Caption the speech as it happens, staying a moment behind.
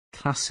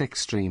classic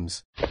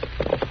streams.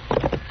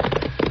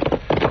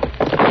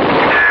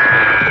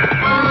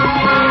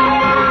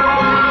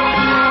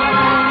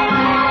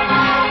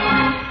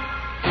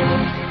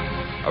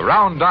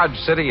 Around Dodge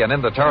City and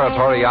in the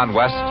territory on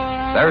West,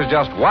 there's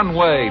just one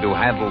way to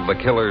handle the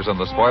killers and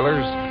the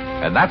spoilers,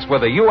 and that's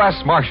with a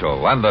U.S.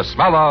 Marshal and the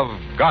smell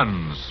of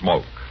gun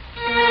smoke.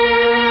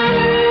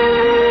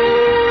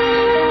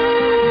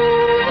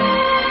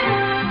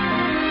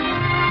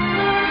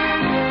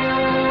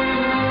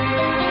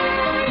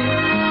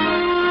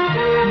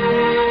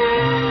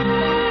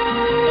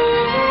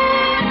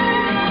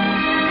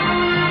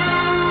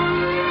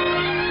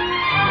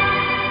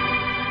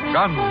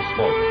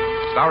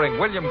 Gunsmoke, starring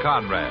William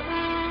Conrad.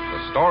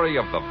 The story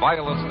of the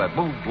violence that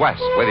moved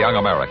west with young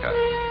America.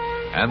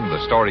 And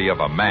the story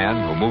of a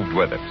man who moved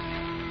with it.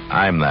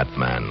 I'm that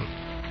man.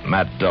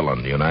 Matt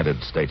Dillon,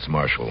 United States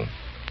Marshal.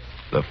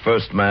 The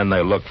first man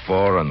they look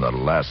for and the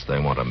last they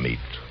want to meet.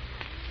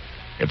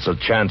 It's a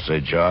chancy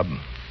job,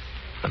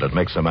 and it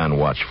makes a man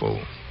watchful.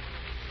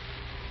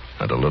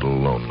 And a little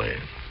lonely.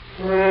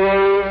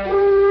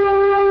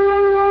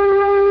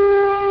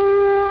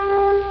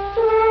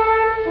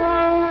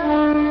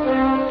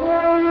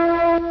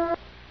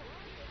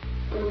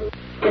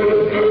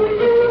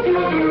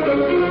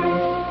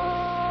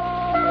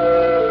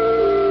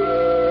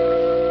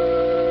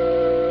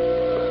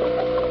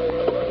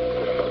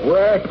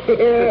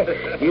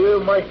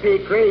 You must be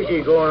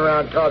crazy going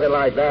around talking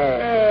like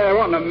that. I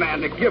want a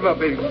man to give up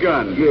his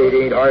gun. It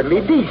ain't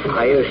hardly decent.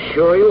 I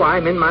assure you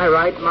I'm in my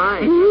right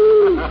mind.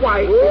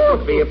 Why, it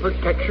would be a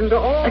protection to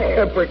all.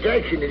 A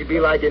protection? It'd be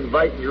like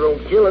inviting your own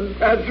killing.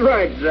 That's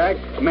right, Zach.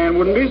 A man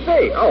wouldn't be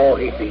safe. Oh,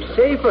 he'd be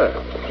safer.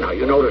 Now,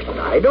 you notice that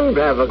I don't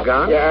have a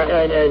gun. Yeah,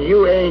 and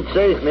you ain't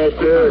safe,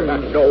 mister.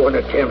 No one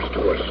attempts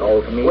to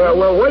assault me. Well,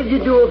 what did you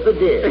do if they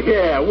did?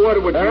 Yeah, what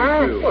would you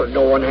do? Well,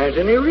 no one has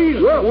any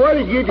reason. What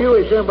did you do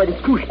if somebody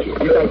pushed you?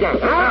 You like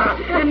that?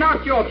 And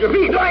knocked you off your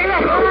feet.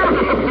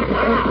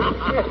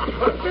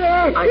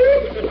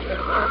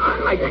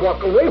 I'd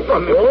walk away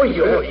from you. Oh,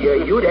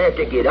 you'd have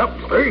to get up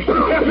first.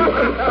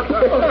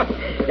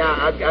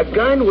 Now, a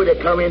gun would have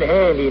come in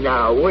handy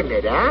now, wouldn't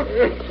it, huh?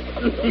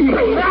 All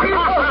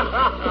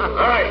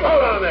right,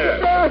 hold on there.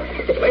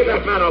 Leave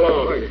that man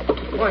alone.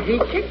 Well, he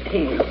kicked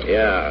him.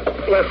 Yeah.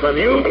 Listen,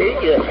 you.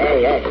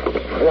 Hey.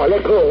 Well,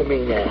 let go of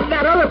me now.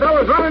 That other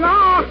fellow's running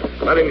off.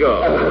 Let him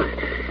go.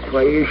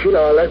 Well, you should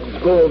have let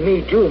go of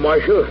me, too,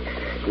 Marshal.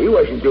 He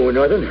wasn't doing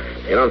nothing.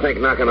 You don't think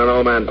knocking an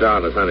old man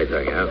down is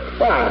anything, huh?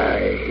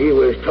 Why, he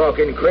was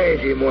talking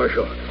crazy,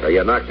 Marshal. So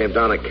you knocked him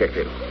down and kicked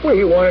him. Well,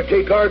 you want to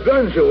take our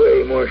guns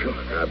away, Marshal.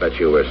 I bet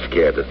you were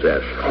scared to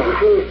death.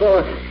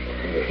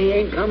 He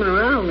ain't coming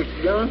around,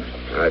 Mr. Dillon.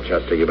 All right,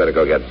 Chester, you better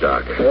go get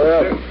Doc.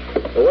 Well,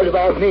 what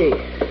about me?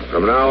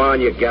 From now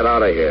on, you get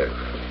out of here.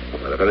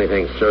 But if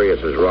anything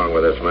serious is wrong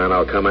with this man,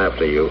 I'll come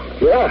after you.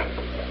 Yeah,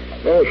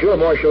 sure,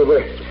 Marshal,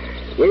 but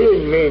we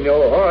didn't mean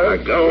no harm.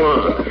 Now, go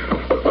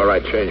on. All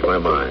right, change my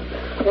mind.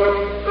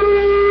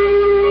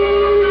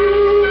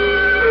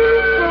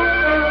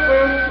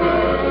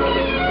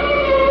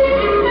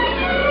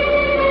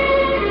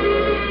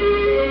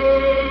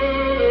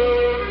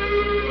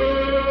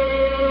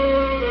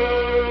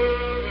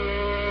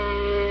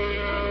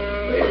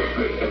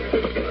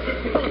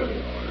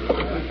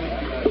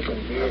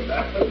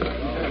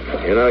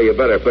 You know, you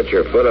better put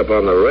your foot up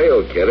on the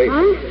rail, Kitty.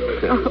 Huh?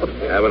 Oh.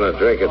 Having a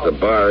drink at the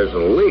bar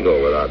isn't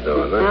legal without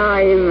doing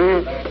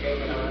that.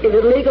 Is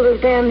it legal to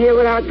stand here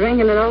without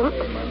drinking at all?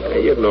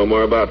 Hey, you'd know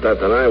more about that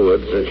than I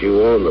would, since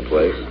you own the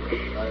place.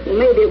 Well,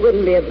 maybe it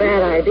wouldn't be a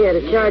bad idea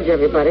to charge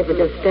everybody for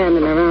just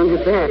standing around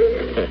with that.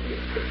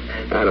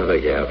 I don't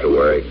think you have to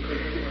worry.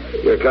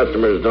 Your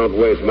customers don't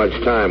waste much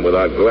time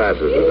without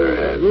glasses in their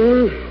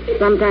hands.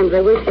 Sometimes I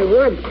wish they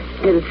would.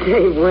 It'd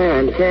save wear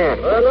and tear.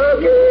 Hello,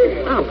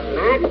 Kitty. Oh,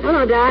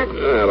 hello, Doc.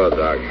 Hello,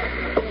 Doc.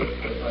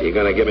 You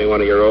gonna give me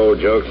one of your old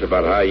jokes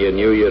about how you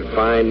knew you'd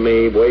find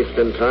me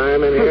wasting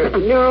time in here?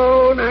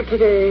 No, not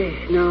today.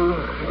 No.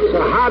 It's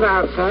so hot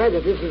outside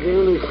that this is the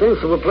only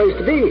sensible place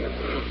to be.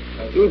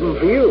 Even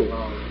for you.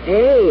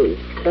 Hey,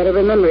 better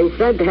remember he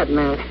said that,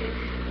 Matt.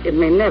 It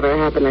may never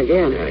happen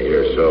again. Yeah,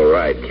 you're so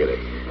right, Kitty.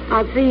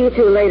 I'll see you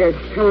two later.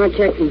 I want to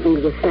check some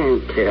things with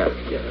Sam. Yeah,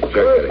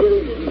 sure,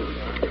 Kitty.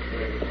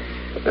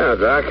 Now,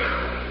 Doc,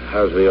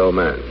 how's the old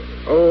man?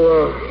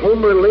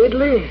 Homer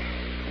lately?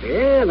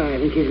 Yeah, I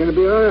think he's going to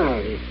be all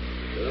right.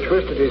 He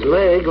twisted his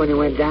leg when he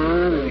went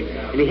down,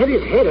 and he hit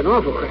his head an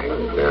awful crack.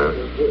 Yeah?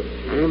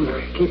 I'm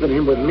keeping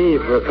him with me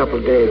for a couple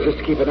of days, just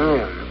to keep an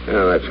eye on him.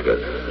 Yeah, that's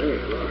good.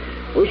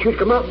 We should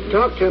come up and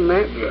talk to him,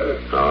 Matt.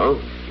 Oh?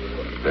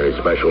 Any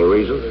special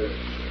reason?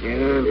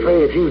 Yeah, I'm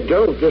afraid if you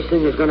don't, this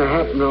thing is going to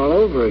happen all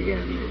over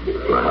again.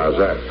 Well, how's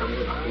that?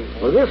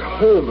 Well, this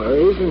Homer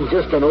isn't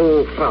just an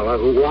old fella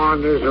who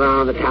wanders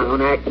around the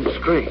town acting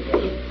strange.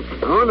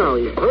 Oh, no,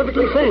 he's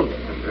perfectly sane.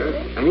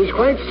 And he's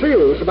quite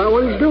serious about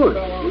what he's doing.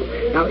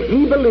 Now,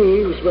 he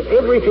believes with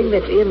everything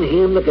that's in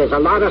him that there's a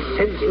lot of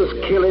senseless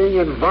killing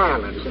and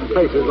violence in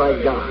places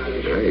like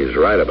Dodge. Yeah, he's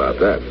right about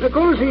that. Of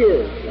course he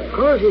is.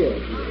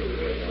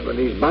 but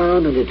he's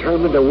bound and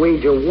determined to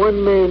wage a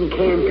one-man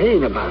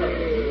campaign about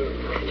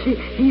it. See,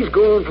 he's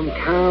going from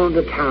town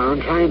to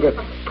town trying to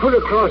put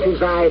across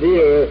his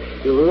idea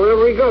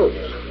wherever he goes.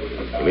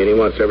 You mean he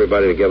wants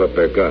everybody to give up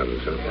their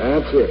guns, huh?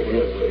 That's it,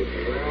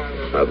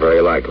 yeah. Not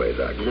very likely,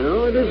 Doc.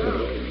 No, it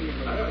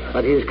isn't.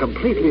 But he's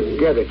completely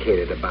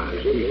dedicated about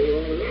it.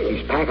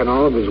 He's packing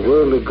all of his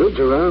worldly goods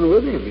around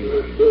with him.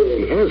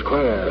 He has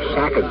quite a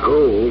sack of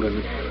gold,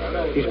 and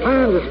he's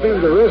planning to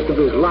spend the rest of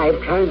his life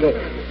trying to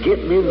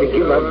get men to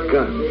give up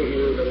guns.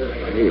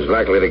 He's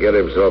likely to get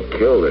himself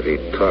killed if he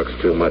talks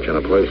too much in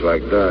a place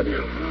like Dodge.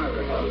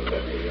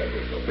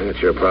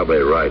 You're probably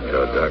right,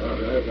 though, Doc.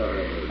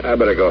 I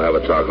better go have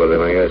a talk with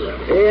him, I guess.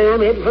 Yeah, I'm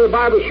heading for the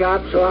barber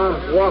shop, so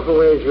I'll walk a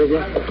ways with you.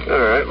 All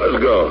right, let's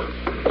go.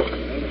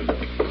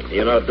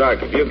 You know,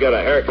 Doc, if you get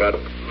a haircut,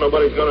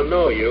 nobody's going to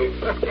know you.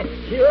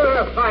 You're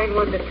a fine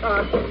one to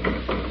talk.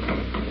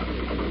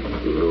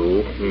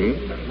 Lou,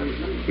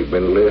 you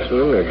been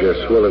listening or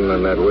just swilling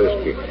on that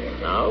whiskey?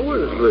 I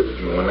was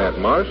listening when that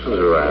marshal's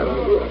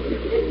around.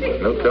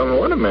 No telling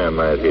what a man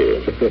might hear.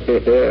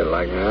 Yeah,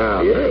 like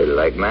now. Yeah,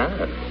 like now.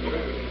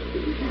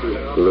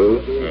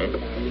 Lou,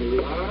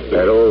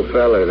 that old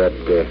fella,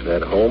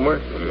 that Homer,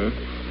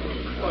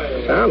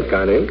 sounds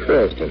kind of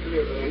interesting.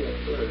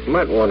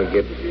 Might want to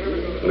get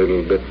a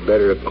little bit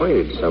better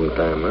acquainted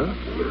sometime, huh?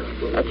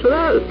 That's what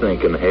I was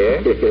thinking,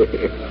 Harry.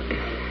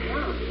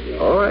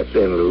 All right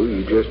then, Lou.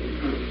 You just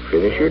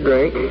finish your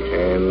drink,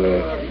 and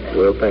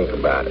we'll think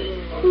about it.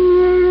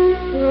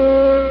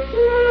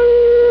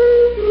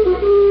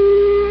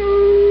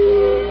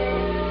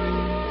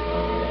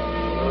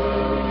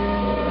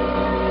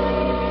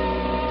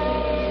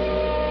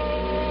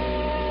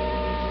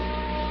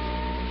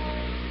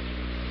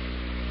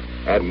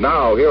 And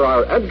now, here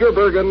are Edgar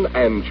Bergen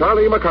and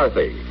Charlie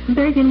McCarthy.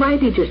 Bergen, why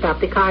did you stop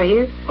the car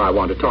here? I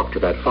want to talk to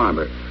that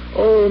farmer.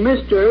 Oh,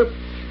 mister.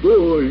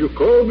 Oh, you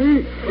call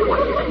me? Why,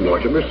 it's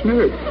Mortimer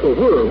Snigg. Oh,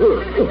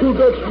 where? Oh,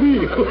 that's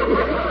me.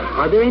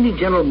 Are there any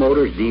General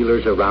Motors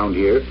dealers around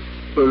here?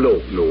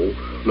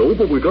 No,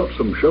 but we got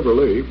some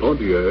Chevrolet,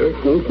 Pontiac,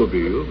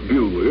 Oldsmobile,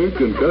 Buick,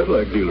 and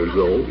Cadillac dealers,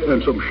 though,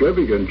 and some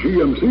Chevy and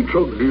GMC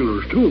truck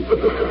dealers, too.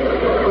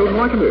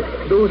 Mortimer,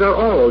 those are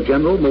all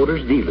General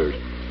Motors dealers.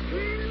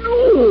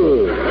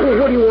 Oh, well,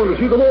 what do you want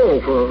to see them all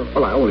for?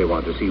 Well, I only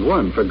want to see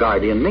one for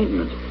guardian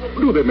maintenance.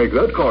 Do they make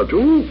that car,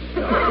 too?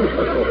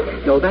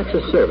 No, that's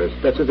a service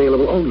that's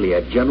available only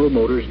at General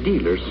Motors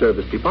dealers'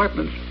 service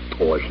departments.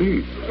 Oh, I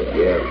see.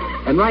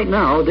 Yeah. And right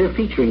now, they're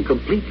featuring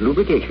complete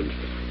lubrications,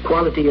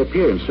 quality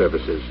appearance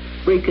services,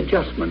 brake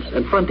adjustments,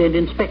 and front-end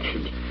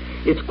inspections.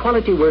 It's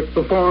quality work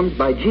performed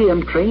by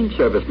GM-trained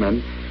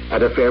servicemen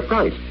at a fair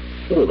price.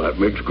 Well, that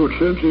makes good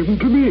sense even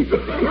to me.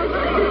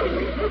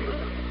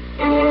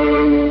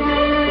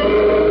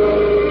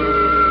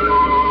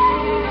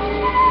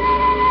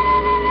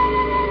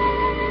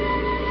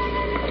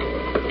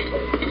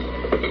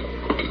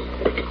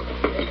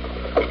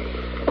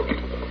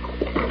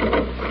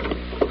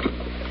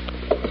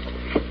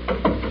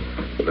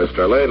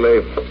 Mr.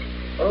 Laidley.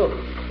 Oh,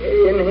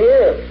 in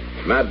here.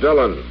 Matt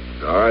Dillon.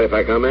 All right if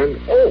I come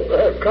in?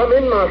 Oh, come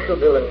in, Marshal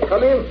Dillon.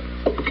 Come in.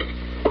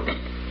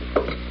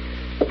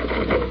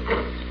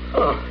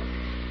 Oh,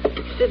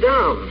 sit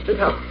down.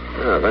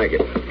 Oh, thank you.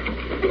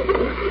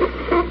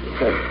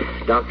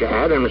 Dr.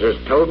 Adams has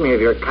told me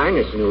of your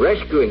kindness in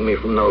rescuing me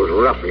from those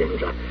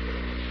ruffians. I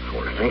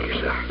want to thank you,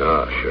 sir.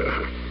 Oh, sure.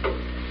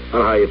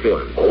 Well, how you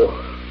feeling? Oh,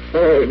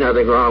 there's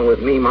nothing wrong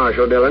with me,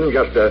 Marshal Dillon.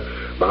 Just a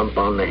bump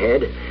on the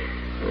head.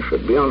 I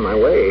should be on my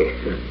way.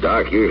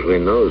 Doc usually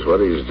knows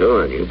what he's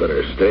doing. You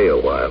better stay a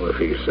while if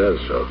he says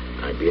so.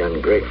 I'd be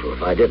ungrateful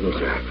if I didn't,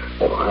 sir.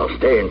 Oh, I'll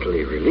stay until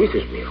he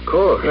releases me, of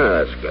course.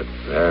 Ah, that's good.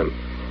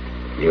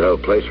 You have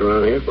a place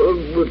around here?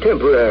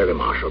 Temporarily,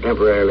 Marshal,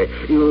 temporarily.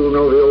 You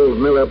know the old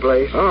Miller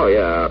place? Oh,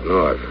 yeah, out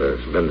north.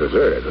 It's been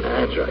deserted.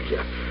 That's right,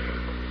 sir.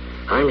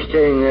 I'm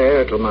staying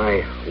there till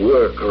my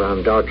work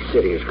around Dodge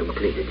City is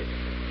completed.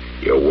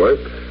 Your work?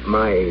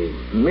 My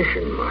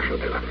mission, Marshal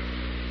Dillon.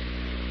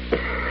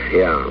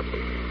 Yeah.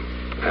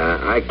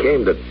 I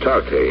came to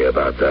talk to you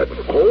about that.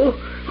 Oh?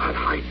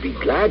 I'd be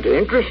glad to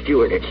interest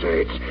you in it,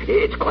 sir.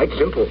 It's quite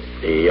simple.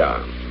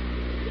 Yeah.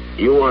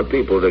 You want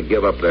people to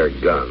give up their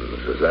guns,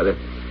 is that it?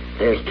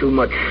 There's too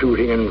much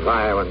shooting and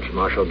violence,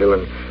 Marshal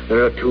Dillon.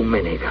 There are too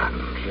many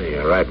guns.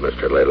 You're right,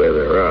 Mr. Laidley,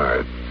 there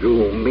are.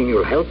 You mean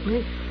you'll help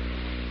me?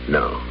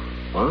 No.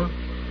 What?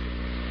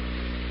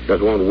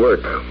 That won't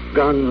work.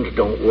 Guns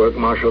don't work,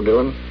 Marshal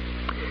Dillon.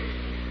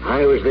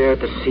 I was there at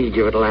the siege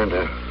of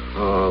Atlanta.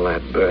 All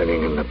that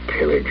burning and the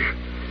pillage.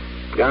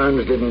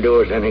 Guns didn't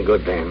do us any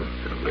good then.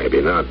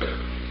 Maybe not.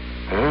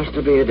 There has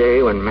to be a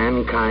day when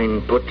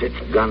mankind puts its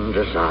guns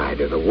aside,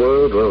 or the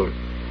world will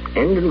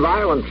end in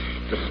violence,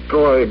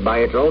 destroyed by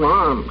its own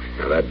arms.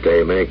 Now, that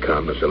day may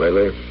come, Mr.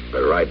 Laidley,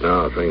 but right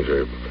now things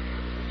are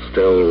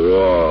still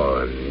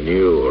raw and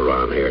new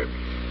around here.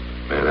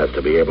 Man has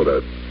to be able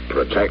to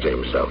protect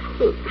himself.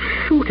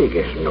 Shooting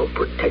is no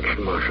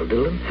protection, Marshal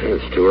Dillon.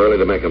 It's too early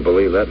to make him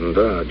believe that in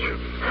Dodge.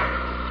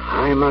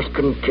 I must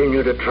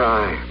continue to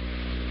try.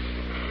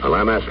 Well,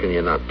 I'm asking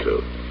you not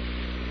to.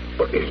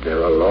 But is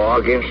there a law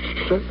against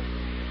it, sir?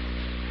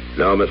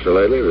 No, Mr.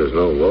 Laley, there's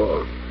no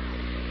law.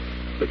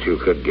 But you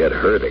could get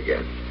hurt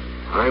again.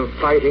 I'm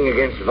fighting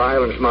against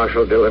violence,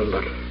 Marshal Dillon,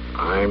 but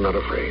I'm not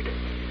afraid.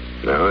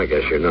 No, I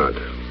guess you're not.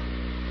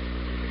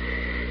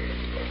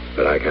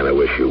 But I kind of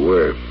wish you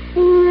were.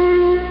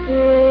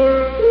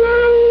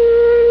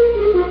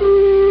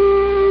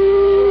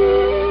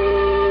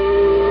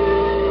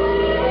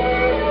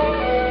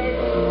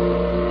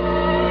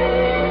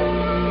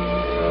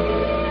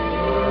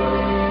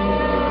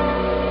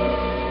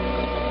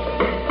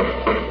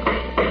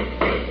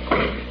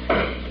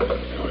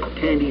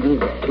 Can't even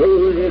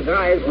close his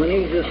eyes when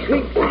he's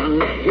asleep on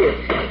this.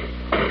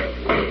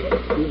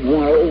 Who'd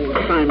want an old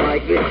sign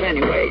like this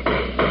anyway?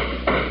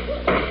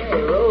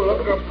 Hey, Lou,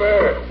 look up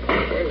there.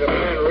 There's a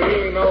man who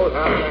really knows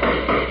how to...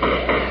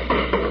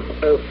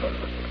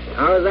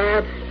 How's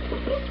that?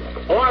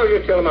 Oh, I was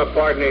just telling my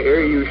partner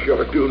here, you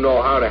sure do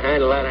know how to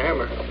handle that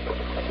hammer.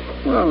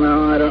 Well,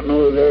 now, I don't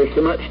know if there's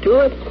so much to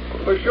it.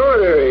 For sure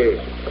there is.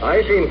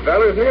 I seen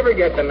fellas never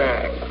get the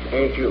knack.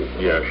 Ain't you?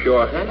 Yeah,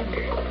 sure, huh?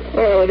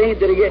 Well, it ain't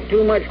that he get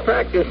too much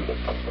practice.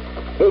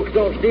 Folks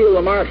don't steal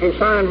the marshal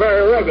sign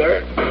very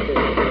regular.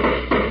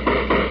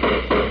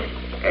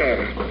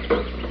 There.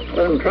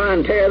 Let them try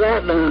and tear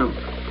that down.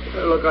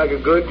 It looked like a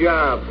good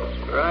job.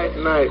 Right,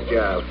 nice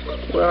job.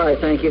 Well, I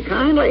thank you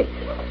kindly.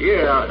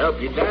 Here, I'll help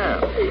you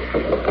down.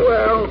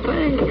 Well,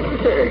 thank you,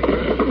 sir.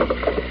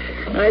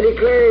 I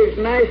declare it's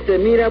nice to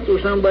meet up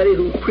with somebody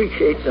who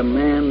appreciates a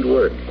man's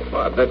work.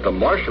 Well, I bet the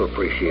marshal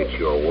appreciates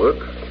your work.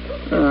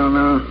 Well,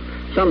 now,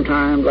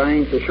 sometimes I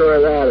ain't so sure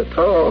of that at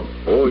all.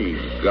 Oh, you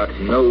got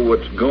to know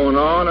what's going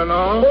on and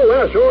all? Oh,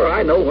 well, sure,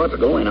 I know what's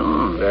going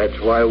on. That's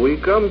why we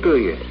come to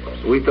you.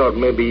 We thought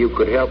maybe you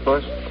could help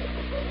us.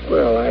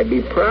 Well, I'd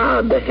be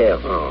proud to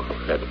help. Oh,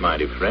 that's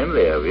mighty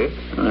friendly of you.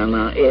 Well,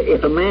 now,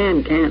 if a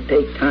man can't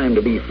take time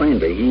to be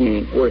friendly, he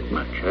ain't worth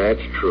much.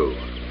 That's true.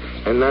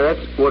 And now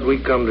that's what we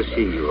come to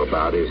see you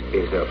about, is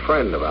a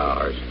friend of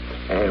ours.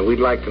 And we'd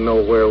like to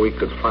know where we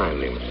could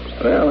find him.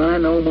 Well, I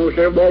know most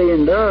everybody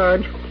in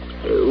Dodge.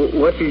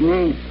 What's his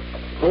name?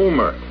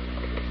 Homer.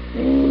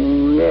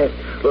 Yes.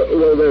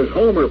 Well, there's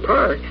Homer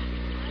Parks.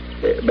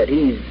 But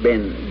he's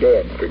been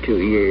dead for 2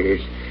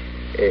 years.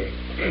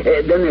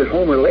 Then there's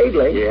Homer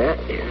Lately. Yeah,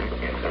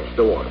 that's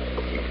the one.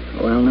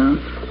 Well, now,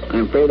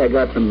 I'm afraid I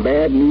got some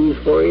bad news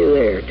for you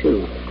there,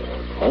 too.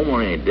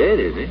 Homer ain't dead,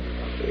 is he?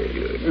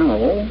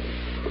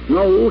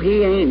 No,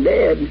 he ain't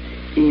dead.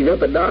 He's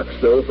up at Doc's,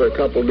 though, for a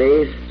couple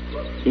days.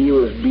 He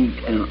was beat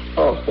an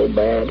awful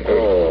bad hurt.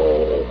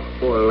 Oh,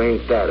 well,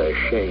 ain't that a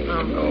shame?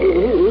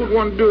 Who'd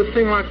want to do a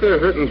thing like that,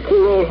 hurting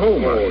poor old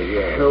Homer? Oh,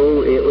 yeah.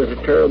 So it was a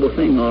terrible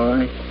thing, all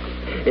right.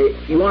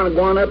 You want to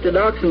go on up to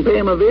Doc's and pay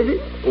him a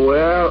visit?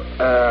 Well,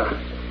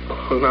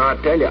 now, I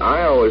tell you,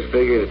 I always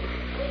figured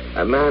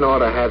a man ought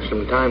to have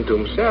some time to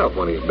himself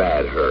when he's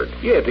bad hurt.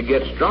 Yeah, to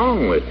get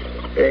strong with.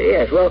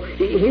 Yes, well,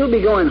 he'll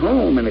be going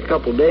home in a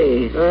couple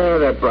days.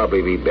 That'd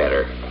probably be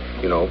better.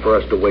 You know, for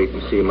us to wait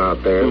and see him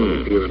out there when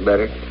he feels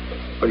better.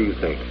 What do you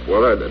think?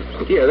 Well,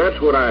 yeah, that's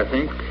what I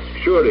think.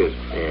 Sure it is.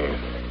 Yeah.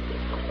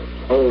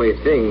 Only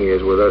thing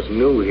is, with us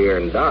new here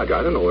in Dodge,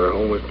 I don't know where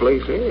Homer's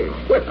place is.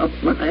 Well,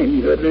 my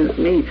goodness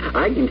me,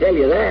 I can tell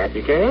you that.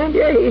 You can?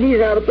 Yeah, he's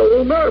out at the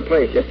old Miller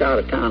place just out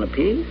of town a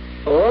piece.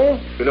 Oh?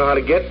 You know how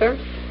to get there?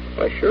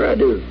 Why, sure I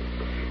do.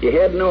 You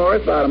head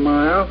north about a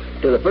mile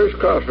to the first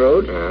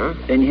crossroads,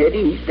 then you head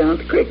east down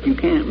the creek. You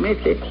can't miss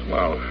it.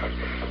 Well,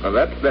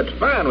 that's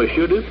fine. We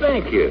sure do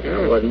thank you.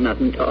 There wasn't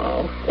nothing at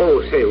all.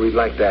 Oh, say, we'd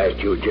like to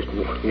ask you just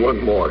one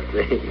more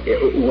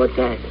thing. What's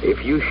that?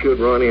 If you should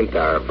run into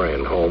our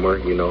friend Homer,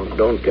 you know,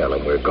 don't tell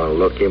him we're going to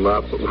look him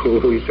up.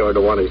 We sort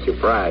of want to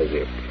surprise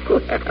him.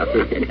 Well,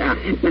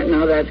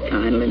 now that's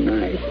kindly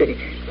nice.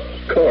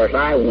 Of course,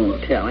 I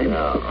won't tell him.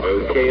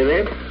 Okay,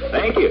 then.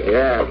 Thank you.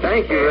 Yeah,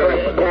 thank you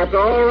very much. That's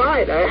all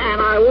right,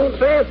 and I won't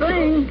say a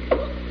thing.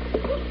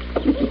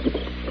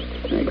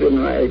 I couldn't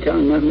really tell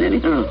him nothing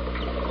anyhow.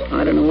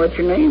 I don't know what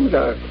your names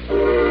are.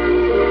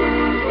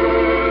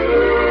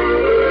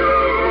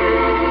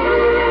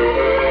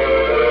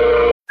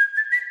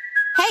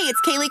 Hey, it's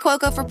Kaylee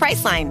Cuoco for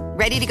Priceline.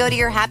 Ready to go to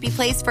your happy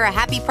place for a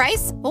happy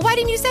price? Well, why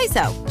didn't you say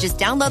so? Just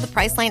download the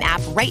Priceline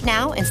app right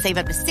now and save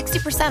up to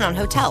 60% on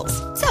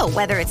hotels. So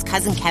whether it's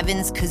Cousin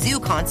Kevin's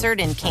Kazoo Concert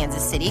in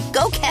Kansas City,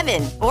 go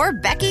Kevin, or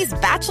Becky's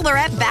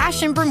Bachelorette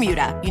Bash in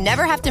Bermuda, you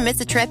never have to miss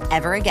a trip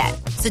ever again.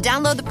 So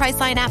download the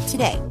Priceline app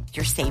today.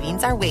 Your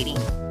savings are waiting.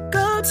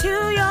 Go to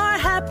your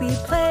happy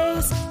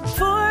place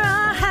for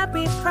a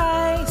happy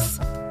price.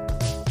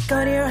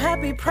 Go to your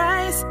happy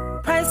price,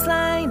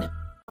 Priceline.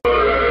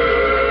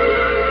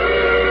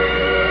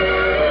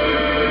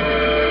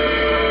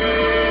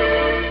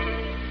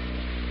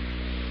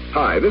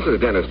 Hi, this is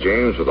Dennis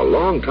James with a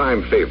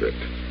longtime favorite.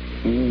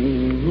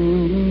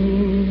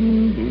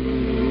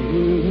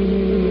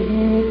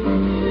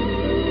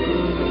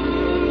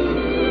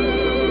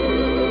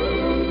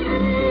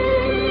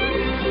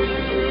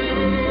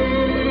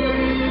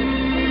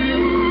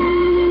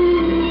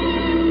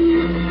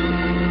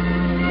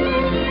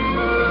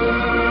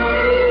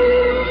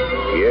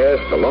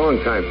 the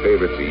long-time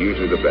favorites are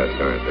usually the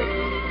best, aren't they?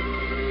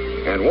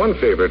 And one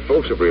favorite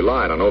folks have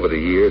relied on over the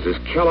years is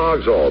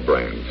Kellogg's All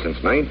Brand.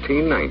 Since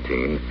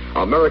 1919,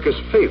 America's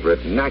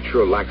favorite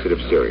natural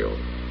laxative cereal.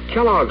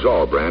 Kellogg's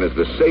All Brand is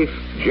the safe,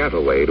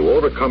 gentle way to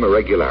overcome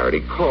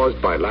irregularity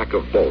caused by lack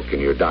of bulk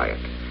in your diet.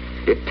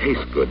 It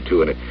tastes good,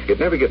 too, and it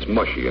never gets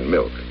mushy in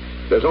milk.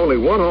 There's only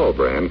one All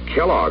Brand,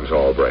 Kellogg's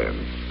All Brand.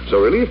 So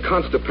relieve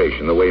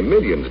constipation the way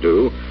millions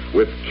do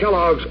with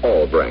Kellogg's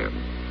All Brand.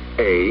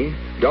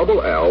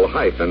 ALL-BRAN.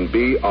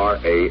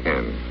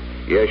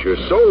 Yes, you're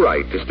so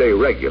right to stay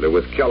regular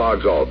with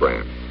Kellogg's All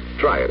Brand.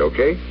 Try it,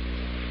 okay?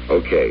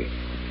 Okay.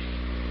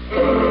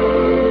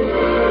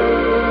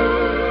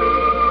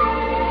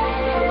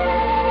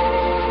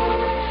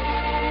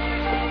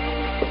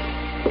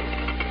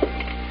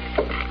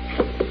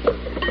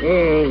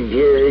 And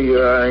here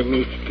you are,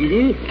 Miss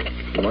Kitty.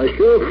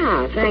 Marshal?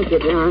 Ah, thank you,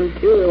 John.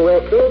 You're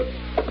welcome.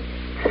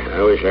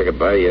 I wish I could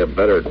buy you a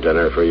better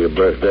dinner for your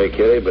birthday,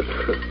 Kitty, but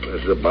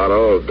this is about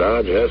all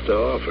Dodge has to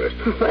offer.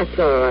 That's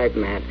all right,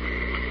 Matt.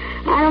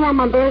 I don't want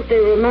my birthday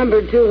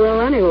remembered too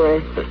well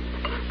anyway.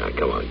 Now,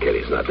 come on, Kitty,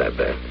 it's not that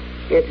bad.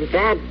 It's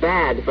that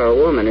bad for a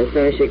woman as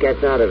soon as she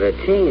gets out of her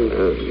teens.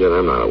 Good,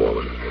 I'm not a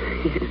woman.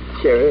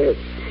 Sure is.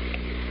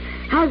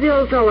 How's the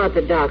old fellow at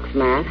the docks,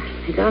 Matt?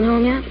 He gone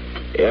home yet?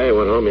 Yeah, he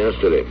went home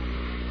yesterday.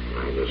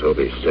 I just hope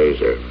he stays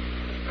there.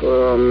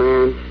 Poor old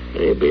man.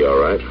 He'll be all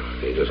right.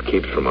 He just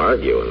keeps from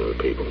arguing with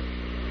people.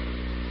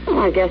 Well,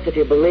 I guess if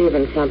you believe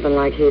in something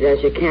like he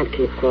does, you can't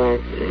keep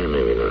quiet. Yeah,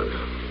 maybe not.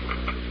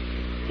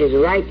 He's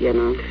right, you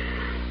know.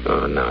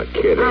 Oh, now,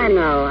 Kitty. I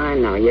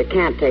know. You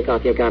can't take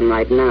off your gun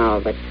right now,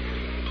 but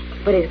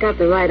he's got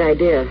the right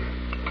idea.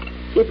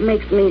 It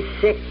makes me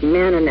sick,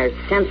 men and their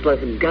senseless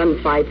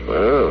gunfights.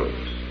 Well,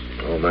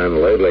 old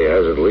man lately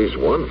has at least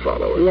one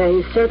follower. Yeah,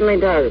 he certainly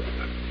does.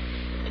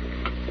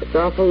 It's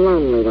awful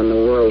lonely when the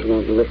world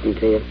won't listen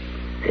to you.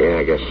 Yeah,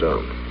 I guess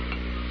so.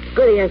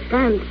 Good, he has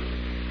friends.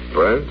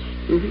 Friends?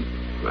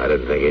 Mm-hmm. I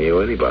didn't think he knew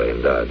anybody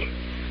in Dodge.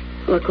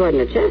 Well, according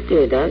to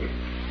Chester, he does.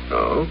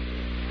 Oh?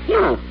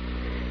 Yeah.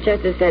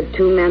 Chester said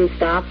 2 men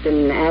stopped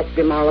and asked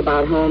him all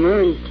about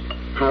Homer and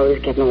how he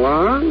was getting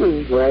along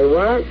and where he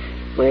was,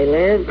 where he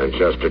lived. And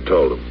Chester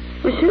told him?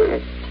 Well, sure.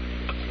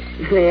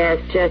 They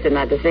asked Chester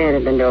not to say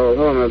anything to old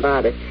Homer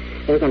about it.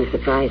 They were going to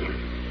surprise him.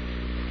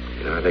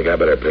 I think I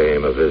better pay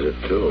him a visit,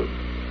 too.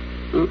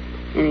 Hmm?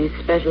 Any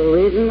special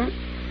reason, then?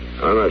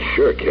 I'm not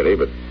sure, Kitty,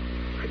 but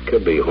it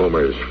could be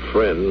Homer's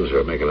friends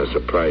are making a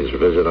surprise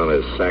visit on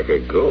his sack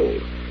of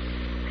gold.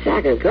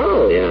 Sack of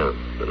gold? Yeah,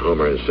 and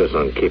Homer insists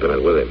on keeping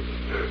it with him.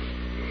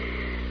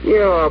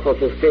 You're awful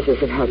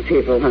suspicious about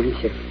people,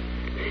 aren't you?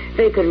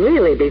 They could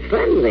really be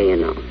friendly, you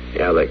know.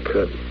 Yeah, they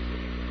could.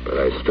 But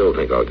I still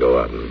think I'll go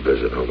out and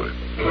visit Homer.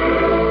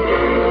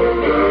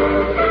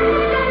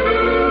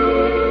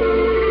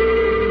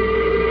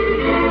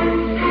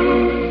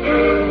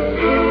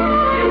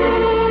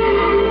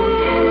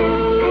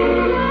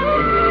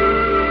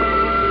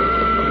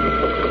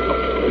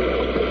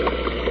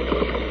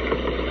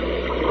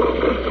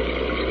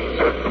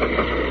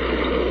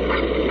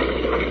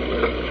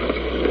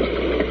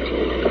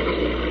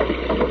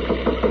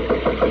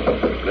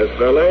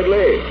 Mr.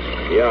 Laidley,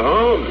 you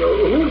home?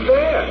 Who's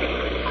there?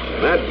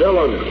 Matt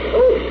Dillon.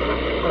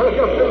 Oh,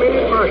 just a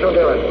minute, Marshal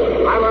Dillon.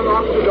 I'll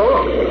unlock the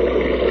door.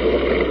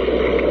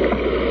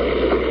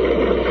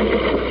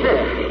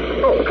 There.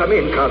 Oh, come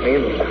in.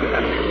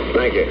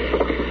 Thank you.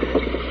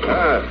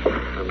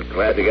 I'm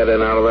glad to get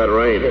in out of that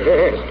rain.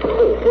 Yes.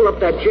 Oh, pull up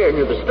that chair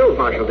near the stove,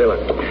 Marshal Dillon.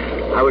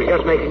 I was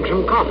just making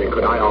some coffee.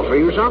 Could I offer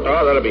you some?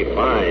 Oh, that'll be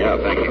fine. Yeah,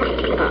 thank you.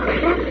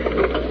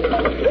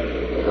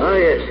 Oh,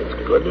 yes,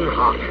 it's good and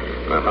hot.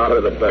 The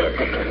hotter the better.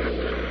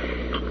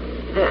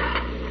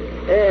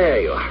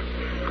 There you are.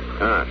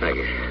 Ah, thank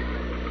you.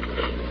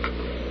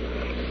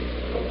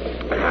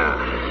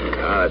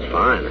 That's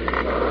fine.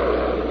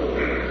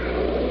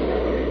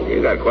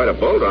 You got quite a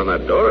bolt on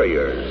that door of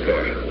yours.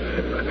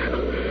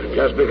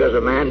 Just because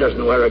a man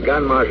doesn't wear a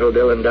gun, Marshal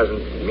Dillon,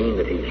 doesn't mean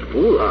that he's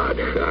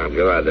foolhardy. I'm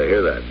glad to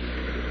hear that.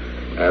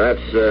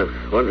 That's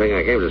one thing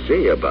I came to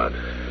see you about.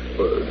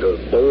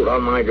 The bolt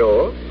on my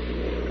door?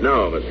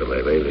 No, Mr.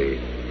 Laidley, the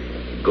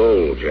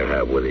gold you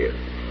have with you.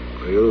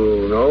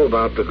 You know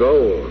about the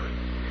gold?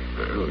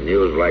 Well,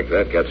 news like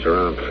that gets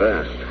around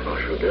fast.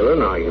 Marshal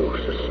Dillon, are you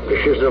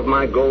suspicious of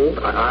my gold?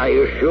 I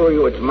assure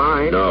you it's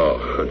mine. No,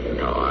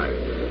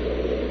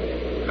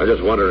 I'm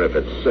just wondering if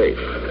it's safe.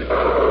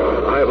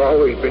 I've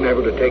always been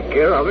able to take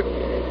care of it.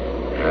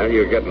 Well,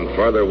 you're getting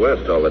farther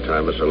west all the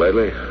time, Mr.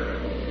 Laidley.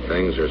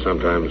 Things are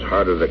sometimes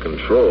harder to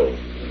control,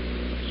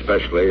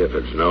 especially if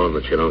it's known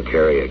that you don't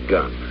carry a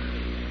gun.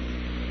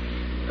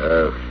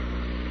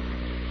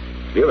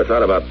 Have you ever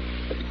thought about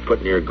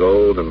putting your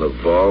gold in the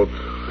vault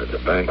at the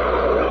bank?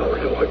 No,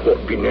 it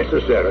won't be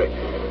necessary.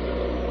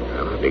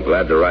 I'd be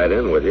glad to ride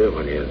in with you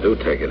when you do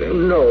take it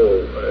in.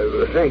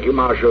 No, thank you,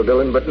 Marshal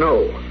Dillon, but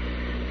no.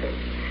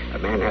 A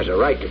man has a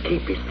right to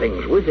keep his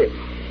things with him.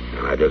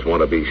 And I just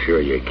want to be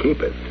sure you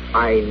keep it.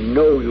 I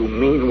know you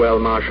mean well,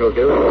 Marshal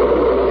Dillon.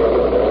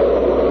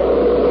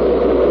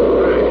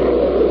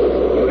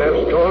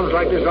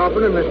 like this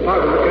often in this part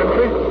of the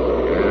country?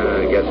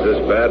 I guess this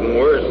bad and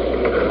worse.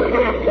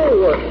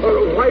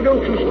 Why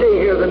don't you stay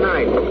here the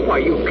night? Why,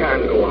 you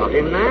can't go out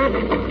in that.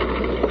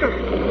 Just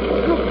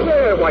look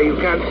there. Why, you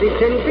can't see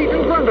 10 feet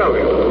in front of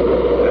you.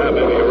 Yeah,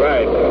 maybe you're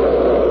right.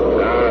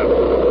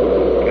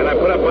 Can I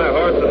put up my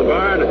horse in the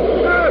barn?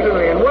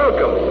 Certainly, and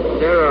welcome.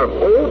 There are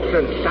oats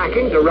and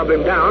sacking to rub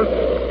him down,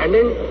 and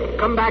then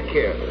come back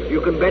here. You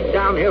can bed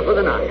down here for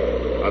the night.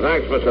 Well,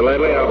 thanks, Mr.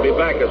 Lately. I'll be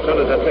back as soon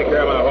as I take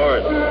care of my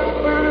horse.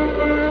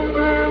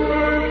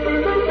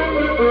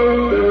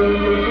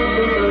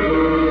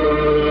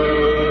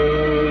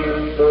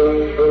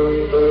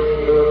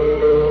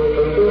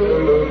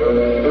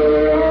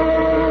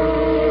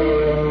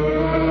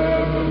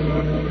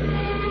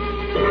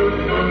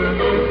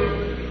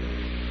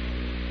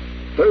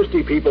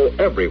 Thirsty people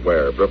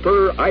everywhere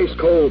prefer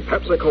ice-cold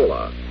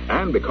Pepsi-Cola.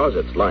 And because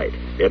it's light,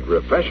 it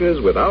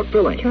refreshes without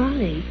filling.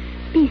 Charlie,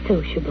 be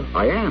sociable.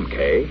 I am,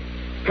 Kay.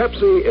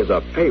 Pepsi is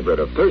a favorite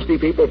of thirsty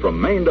people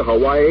from Maine to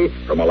Hawaii,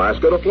 from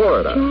Alaska to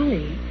Florida.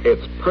 Charlie.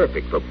 It's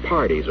perfect for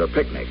parties or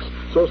picnics,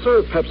 so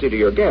serve Pepsi to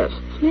your guests.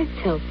 That's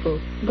helpful,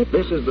 but...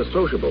 This is the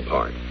sociable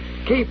part.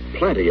 Keep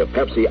plenty of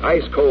Pepsi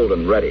ice-cold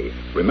and ready.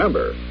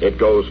 Remember, it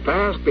goes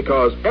fast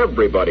because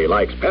everybody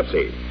likes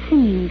Pepsi.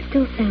 Singing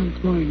still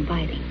sounds more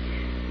inviting.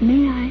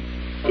 May I?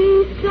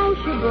 Be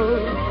sociable,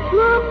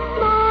 look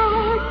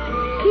smart,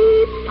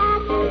 keep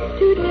up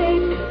to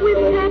date with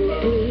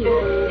Pepsi.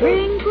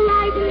 Drink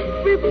light,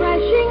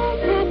 refreshing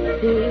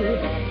Pepsi.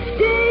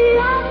 Stay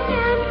young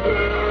and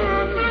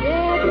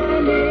fair,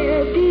 get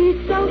near. Be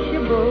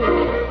sociable,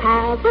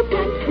 have a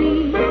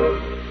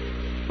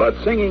Pepsi. But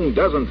singing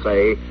doesn't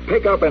say,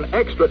 pick up an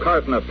extra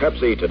carton of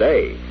Pepsi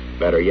today.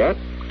 Better yet,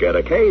 get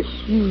a case.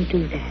 You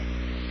do that.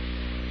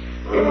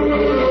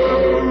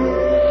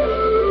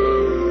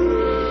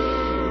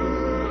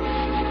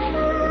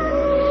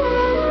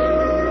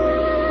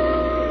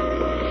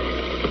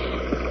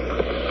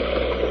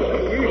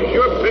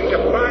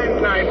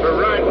 For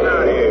riding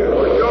out here.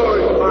 Well, sure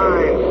is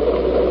fine.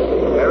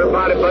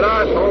 Everybody but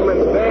us home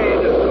in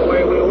bed is the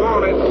way we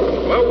want it.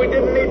 Well, we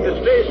didn't need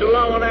to stay so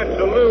long in that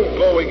saloon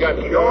before we got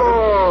short.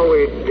 Oh,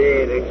 we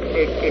did. It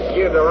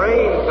gave the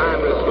rain time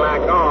to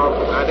slack off,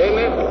 didn't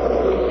it?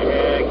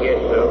 Yeah, I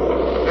guess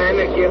so. And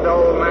it gave the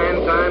old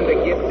man time to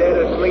get dead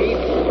asleep.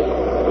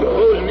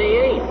 Supposing he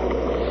ain't.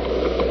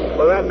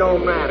 Well, that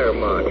don't matter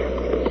much.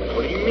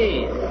 What do you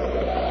mean?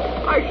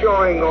 I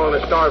sure ain't going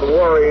to start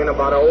worrying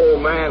about an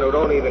old man who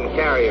don't even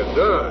carry a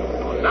gun.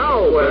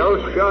 No, Well,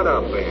 shut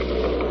up, then.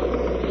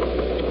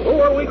 Well,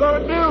 what are we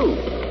going to do?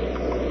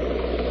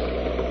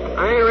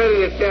 I ain't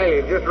ready to tell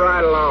you. Just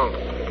ride along.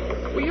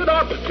 Well, you'd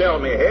ought to tell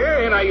me here.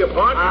 Ain't I your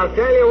partner? I'll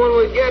tell you when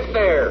we get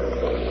there.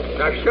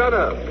 Now, shut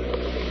up.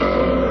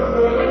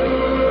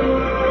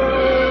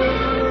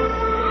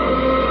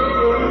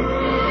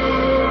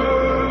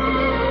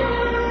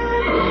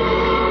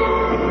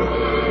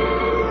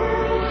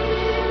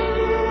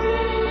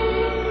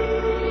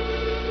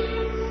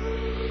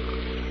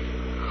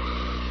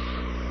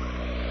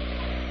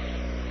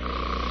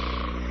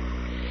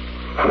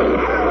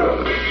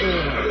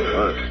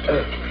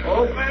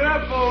 Open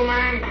up, old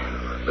man.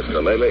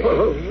 Mr. Lately?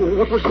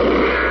 What was that?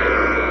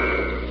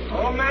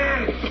 Old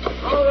man,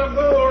 throw the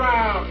bull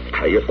around.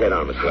 Hey, you stay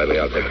down, Mr. Lately.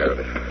 I'll take care of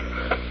it.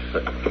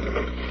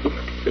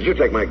 Did you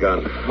take my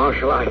gun?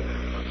 Marshal, I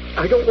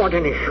don't want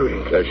any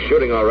shooting. There's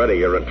shooting already.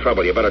 You're in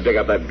trouble. You better dig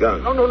up that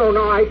gun.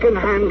 No, I can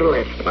handle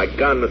it. My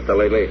gun, Mr.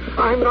 Lately.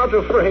 I'm not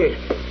afraid.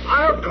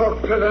 I'll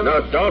talk to them.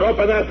 No, don't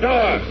open that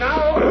door.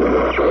 Now.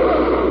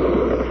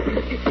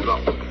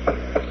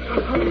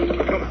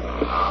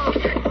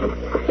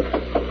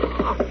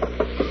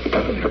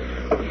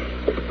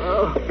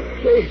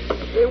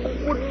 They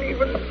wouldn't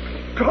even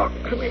talk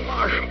to me,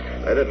 Marshal.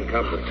 They didn't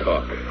come to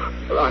talk.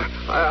 Well,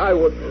 I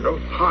wouldn't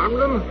have harmed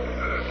them.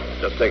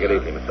 Just take it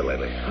easy, Mr.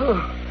 Lately.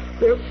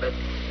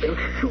 They'll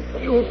shoot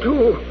you,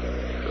 too.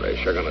 They're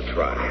sure going to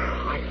try. I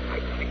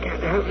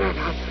can't have that.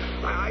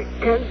 I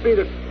can't be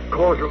the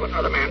cause of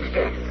another man's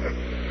death.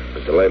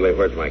 Mr. Lately,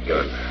 where's my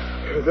gun?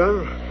 Your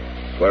gun?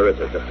 Where is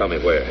it? Just tell me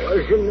where.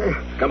 It's in there.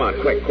 Come on,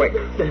 quick.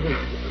 The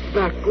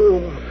back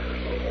room.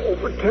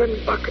 Over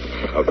 10 buckets.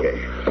 Okay.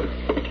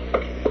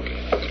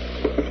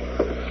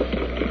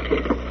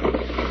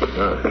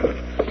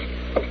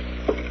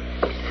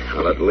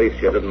 Well, at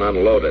least you didn't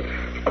unload it.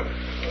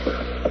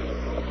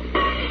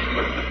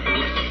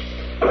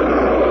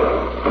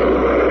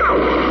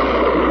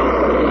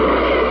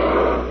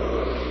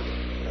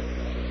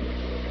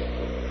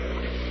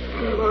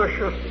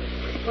 Marshal,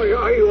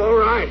 are you all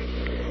right?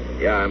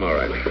 Yeah, I'm all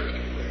right.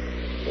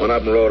 One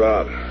of them rode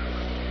off.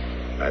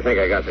 I think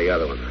I got the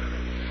other one.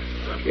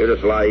 You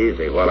just lie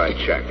easy while I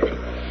check.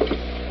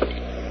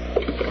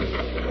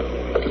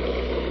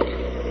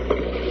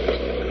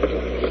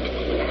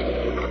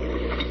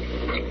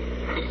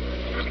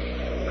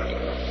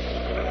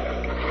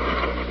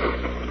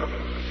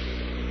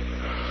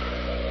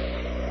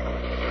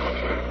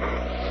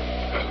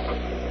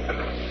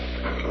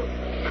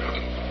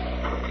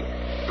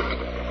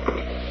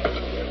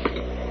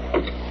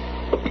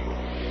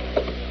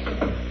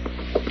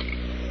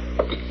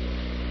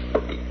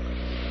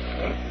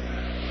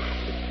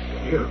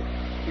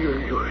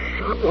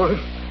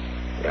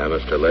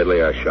 Mr.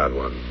 Lately, I shot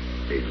one.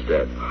 He's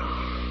dead.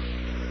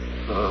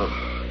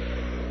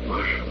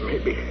 Marshal,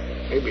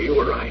 maybe you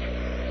were right.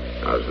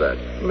 How's that?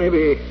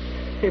 Maybe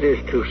it is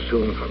too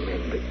soon for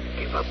men to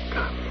give up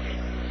guns.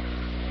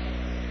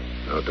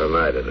 No,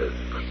 tonight it is.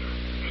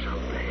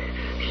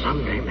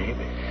 Someday,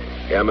 maybe.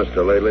 Yeah,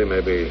 Mr. Lately,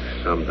 maybe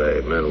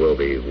someday men will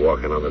be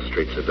walking on the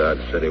streets of Dodge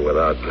City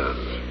without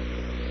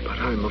guns. But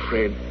I'm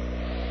afraid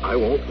I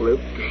won't live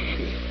to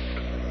see it.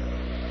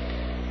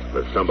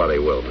 But somebody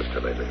will,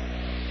 Mr. Lately.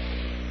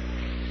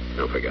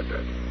 Don't forget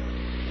that.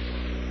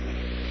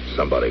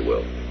 Somebody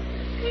will.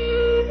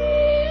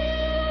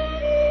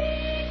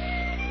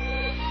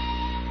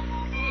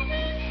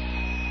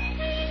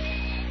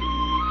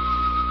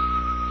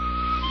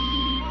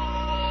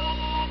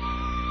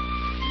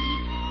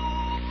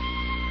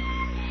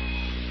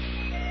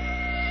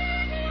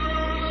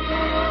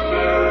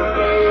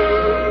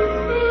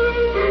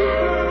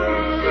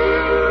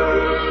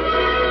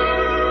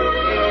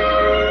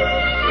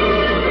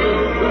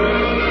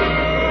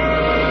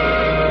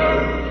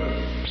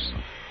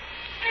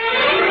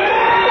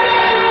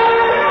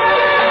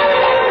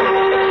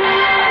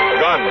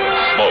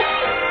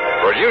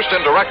 Produced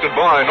and directed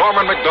by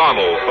Norman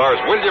McDonald, stars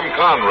William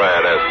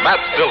Conrad as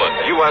Matt Dillon,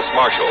 U.S.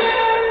 Marshal.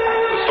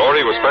 The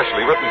story was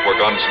specially written for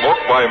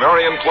Gunsmoke by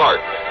Marion Clark,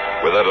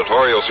 with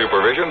editorial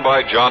supervision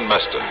by John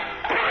Meston.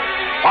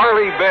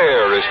 Harley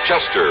Bear is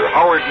Chester,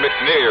 Howard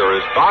McNear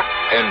is Doc,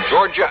 and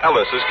Georgia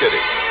Ellis is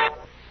Kitty.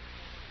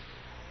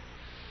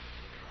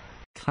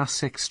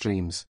 Classic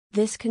Streams.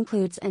 This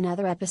concludes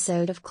another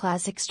episode of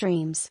Classic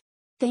Streams.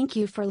 Thank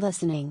you for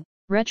listening.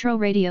 Retro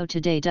Radio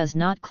Today does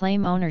not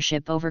claim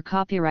ownership over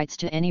copyrights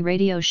to any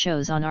radio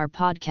shows on our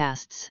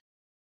podcasts.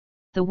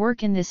 The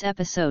work in this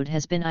episode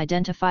has been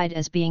identified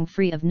as being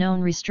free of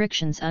known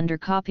restrictions under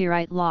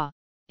copyright law,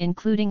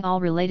 including all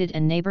related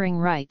and neighboring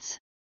rights.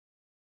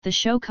 The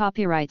show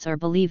copyrights are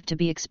believed to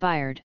be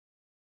expired.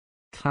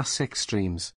 Classic Streams.